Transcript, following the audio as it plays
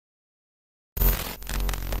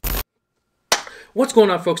What's going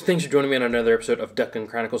on, folks? Thanks for joining me on another episode of Duck Gun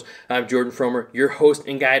Chronicles. I'm Jordan Fromer, your host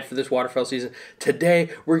and guide for this waterfowl season. Today,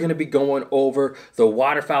 we're going to be going over the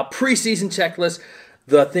waterfowl preseason checklist,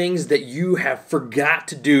 the things that you have forgot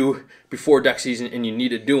to do before duck season and you need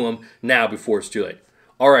to do them now before it's too late.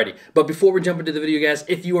 Alrighty, but before we jump into the video, guys,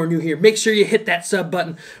 if you are new here, make sure you hit that sub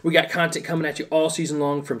button. We got content coming at you all season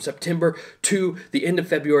long from September to the end of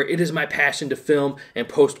February. It is my passion to film and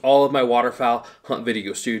post all of my waterfowl hunt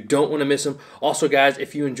videos, so you don't want to miss them. Also, guys,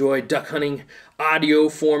 if you enjoy duck hunting audio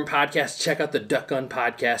form podcasts, check out the Duck Gun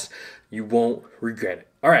podcast. You won't regret it.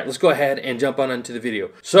 All right, let's go ahead and jump on into the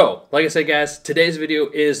video. So, like I said, guys, today's video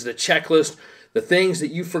is the checklist, the things that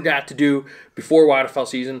you forgot to do before waterfowl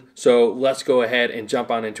season. So let's go ahead and jump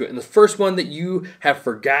on into it. And the first one that you have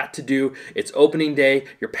forgot to do, it's opening day,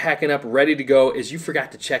 you're packing up, ready to go, is you forgot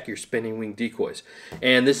to check your spinning wing decoys.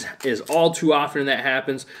 And this is all too often that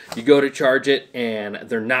happens. You go to charge it and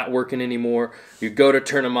they're not working anymore. You go to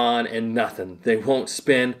turn them on and nothing. They won't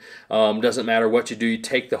spin. Doesn't matter what you do. You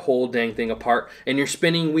take the whole dang thing apart and your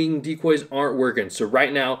spinning wing decoys aren't working. So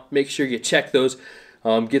right now, make sure you check those.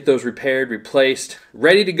 Get those repaired, replaced,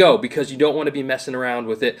 ready to go, because you don't want to be messing around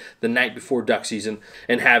with it the night before duck season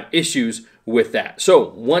and have issues with that. So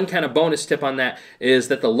one kind of bonus tip on that is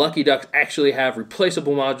that the Lucky Ducks actually have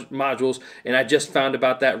replaceable modules, and I just found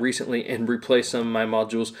about that recently and replaced some of my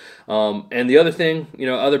modules. And the other thing,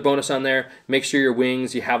 other bonus on there, make sure your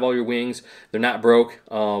wings, you have all your wings, they're not broke.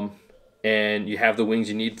 And you have the wings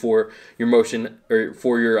you need for your motion or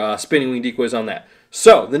for your spinning wing decoys on that.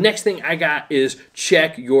 So the next thing I got is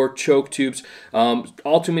check your choke tubes.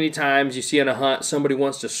 All too many times you see on a hunt somebody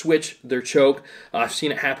wants to switch their choke. I've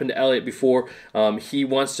seen it happen to Elliot before. He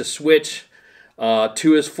wants to switch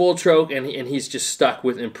to his full choke and he's just stuck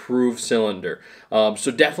with improved cylinder.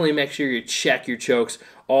 So definitely make sure you check your chokes.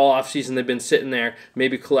 All off season they've been sitting there,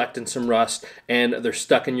 maybe collecting some rust, and they're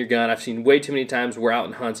stuck in your gun. I've seen way too many times where out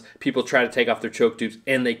in hunts people try to take off their choke tubes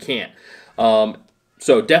and they can't.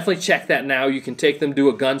 So definitely check that now. You can take them to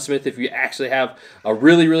a gunsmith if you actually have a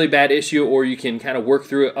really, really bad issue, or you can kind of work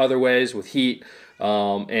through it other ways with heat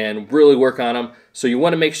and really work on them. So you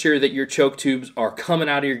want to make sure that your choke tubes are coming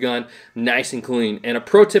out of your gun nice and clean. And a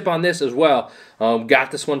pro tip on this as well, got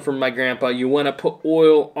this one from my grandpa, you want to put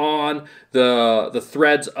oil on the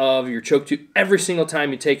threads of your choke tube every single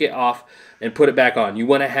time you take it off and put it back on. You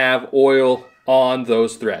want to have oil on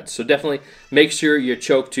those threads. So definitely make sure your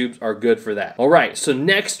choke tubes are good for that. All right, so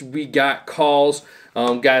next we got calls.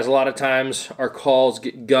 Guys, a lot of times our calls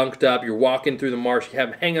get gunked up. You're walking through the marsh, you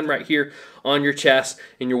have them hanging right here on your chest,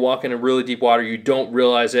 and you're walking in really deep water. You don't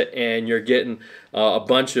realize it, and you're getting a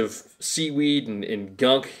bunch of seaweed and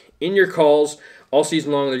gunk in your calls all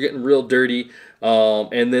season long. They're getting real dirty.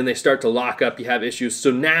 And then they start to lock up, you have issues. So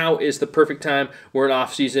now is the perfect time. We're in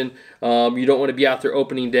off season. You don't want to be out there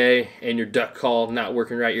opening day and your duck call not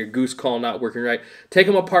working right, your goose call not working right. Take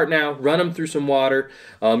them apart now, run them through some water,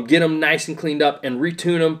 get them nice and cleaned up and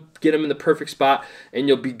retune them, get them in the perfect spot, and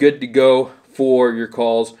you'll be good to go for your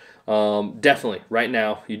calls. Definitely, right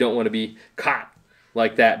now, you don't want to be caught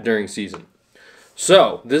like that during season.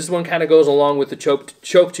 So this one kind of goes along with the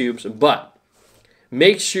choke tubes, but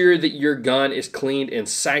make sure that your gun is cleaned and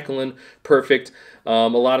cycling perfect. A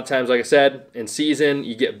lot of times, like I said, in season,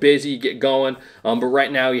 you get busy, you get going. But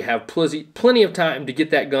right now, you have plenty of time to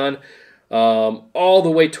get that gun all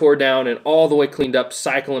the way tore down and all the way cleaned up,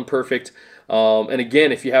 cycling perfect. And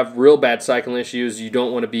again, if you have real bad cycling issues, you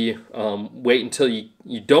don't want to be wait until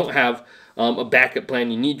you don't have a backup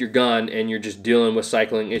plan. You need your gun and you're just dealing with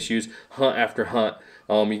cycling issues hunt after hunt.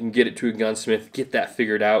 You can get it to a gunsmith, get that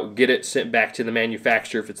figured out, get it sent back to the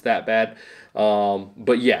manufacturer if it's that bad.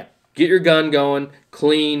 But yeah, get your gun going,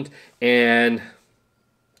 cleaned, and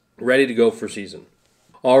ready to go for season.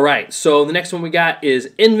 All right, so the next one we got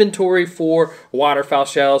is inventory for waterfowl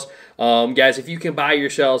shells. Guys, if you can buy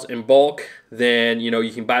your shells in bulk, then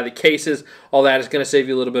you can buy the cases. All that is going to save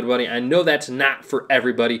you a little bit of money. I know that's not for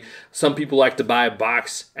everybody. Some people like to buy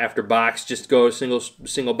box after box, just go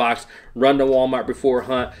single box, run to Walmart before a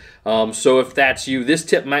hunt. So if that's you, this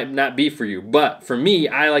tip might not be for you. But for me,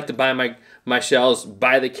 I like to buy my shells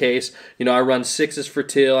by the case. I run 6s for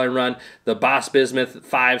teal. I run the Boss Bismuth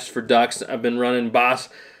 5s for ducks. I've been running Boss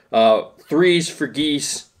 3s for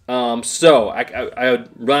geese. So I would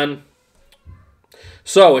run.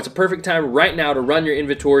 So it's a perfect time right now to run your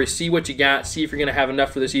inventory, see what you got, see if you're going to have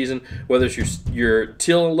enough for the season, whether it's your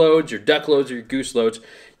teal loads, your duck loads, or your goose loads.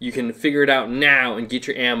 You can figure it out now and get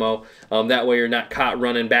your ammo. That way you're not caught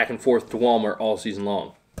running back and forth to Walmart all season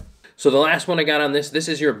long. So the last one I got on this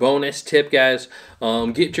is your bonus tip, guys.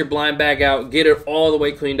 Get your blind bag out, get it all the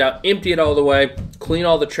way cleaned out, empty it all the way, clean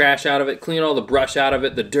all the trash out of it, clean all the brush out of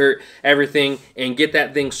it, the dirt, everything, and get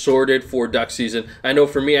that thing sorted for duck season. I know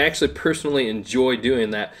for me, I actually personally enjoy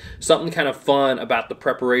doing that. Something kind of fun about the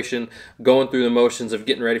preparation, going through the motions of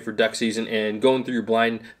getting ready for duck season, and going through your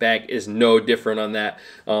blind bag is no different on that.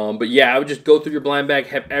 But yeah, I would just go through your blind bag,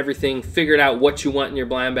 have everything figured out what you want in your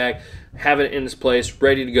blind bag, have it in its place,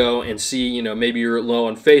 ready to go, and see, you know, maybe you're low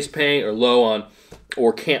on face paint or low on,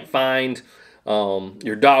 or can't find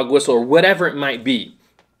your dog whistle or whatever it might be.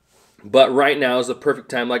 But right now is the perfect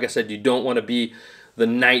time. Like I said, you don't want to be the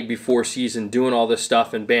night before season doing all this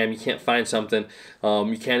stuff and bam, you can't find something.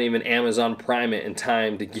 You can't even Amazon Prime it in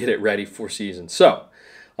time to get it ready for season. So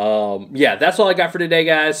yeah, that's all I got for today,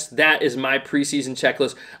 guys. That is my preseason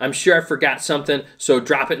checklist. I'm sure I forgot something, so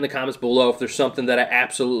drop it in the comments below if there's something that I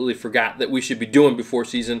absolutely forgot that we should be doing before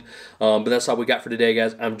season. But that's all we got for today,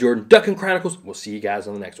 guys. I'm Jordan, Duck Hunting Chronicles. We'll see you guys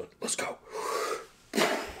on the next one. Let's go.